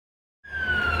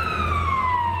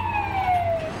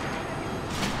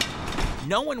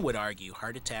No one would argue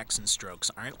heart attacks and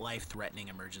strokes aren't life-threatening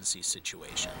emergency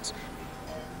situations.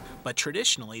 But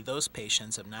traditionally, those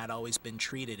patients have not always been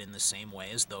treated in the same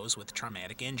way as those with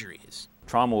traumatic injuries.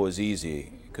 Trauma was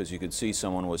easy because you could see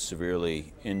someone was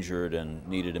severely injured and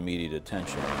needed immediate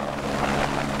attention.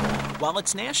 While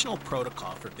it's national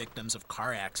protocol for victims of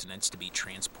car accidents to be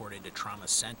transported to trauma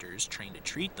centers trained to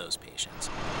treat those patients,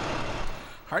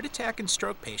 heart attack and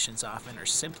stroke patients often are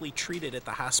simply treated at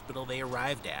the hospital they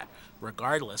arrived at,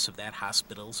 regardless of that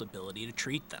hospital's ability to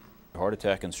treat them. Heart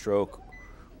attack and stroke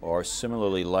are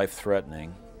similarly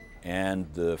life-threatening,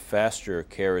 and the faster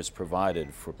care is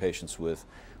provided for patients with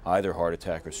either heart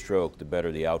attack or stroke, the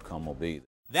better the outcome will be.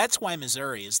 That's why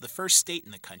Missouri is the first state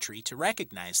in the country to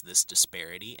recognize this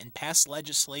disparity and pass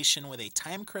legislation with a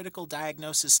time-critical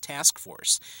diagnosis task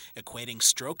force, equating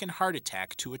stroke and heart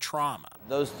attack to a trauma.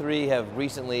 Those three have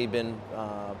recently been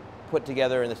put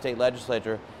together in the state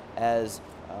legislature as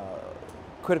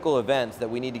critical events that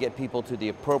we need to get people to the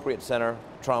appropriate center,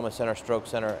 trauma center, stroke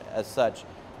center, as such,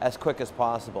 as quick as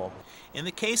possible. In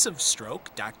the case of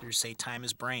stroke, doctors say time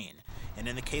is brain. And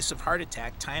in the case of heart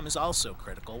attack, time is also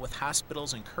critical, with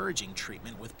hospitals encouraging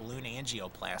treatment with balloon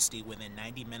angioplasty within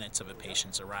 90 minutes of a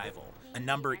patient's arrival, a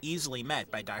number easily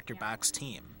met by Dr. Bach's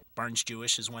team.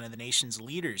 Barnes-Jewish is one of the nation's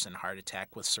leaders in heart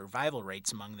attack, with survival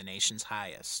rates among the nation's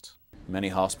highest. Many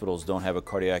hospitals don't have a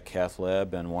cardiac cath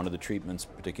lab, and one of the treatments,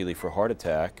 particularly for heart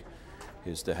attack,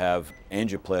 is to have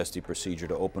angioplasty procedure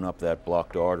to open up that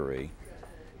blocked artery.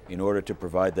 In order to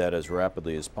provide that as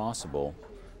rapidly as possible,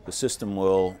 the system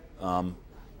will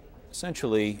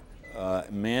essentially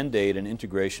mandate an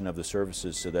integration of the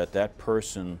services so that that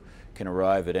person can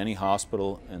arrive at any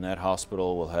hospital, and that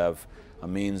hospital will have a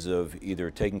means of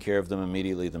either taking care of them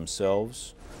immediately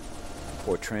themselves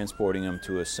or transporting them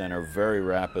to a center very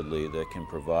rapidly that can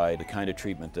provide the kind of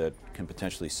treatment that can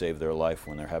potentially save their life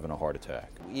when they're having a heart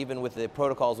attack. Even with the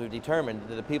protocols we've determined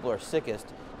that the people who are sickest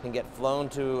can get flown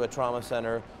to a trauma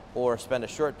center or spend a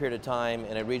short period of time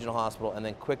in a regional hospital and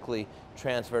then quickly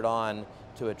transferred on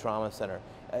to a trauma center.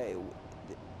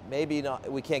 Maybe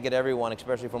not, we can't get everyone,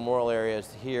 especially from rural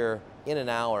areas, here in an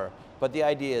hour, but the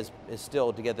idea is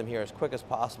still to get them here as quick as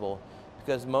possible,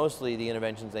 because mostly the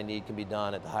interventions they need can be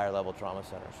done at the higher level trauma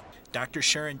centers. Dr.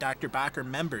 Scher and Dr. Bach are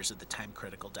members of the Time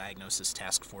Critical Diagnosis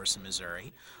Task Force in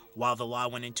Missouri. While the law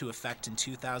went into effect in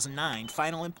 2009,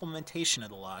 final implementation of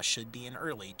the law should be in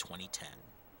early 2010.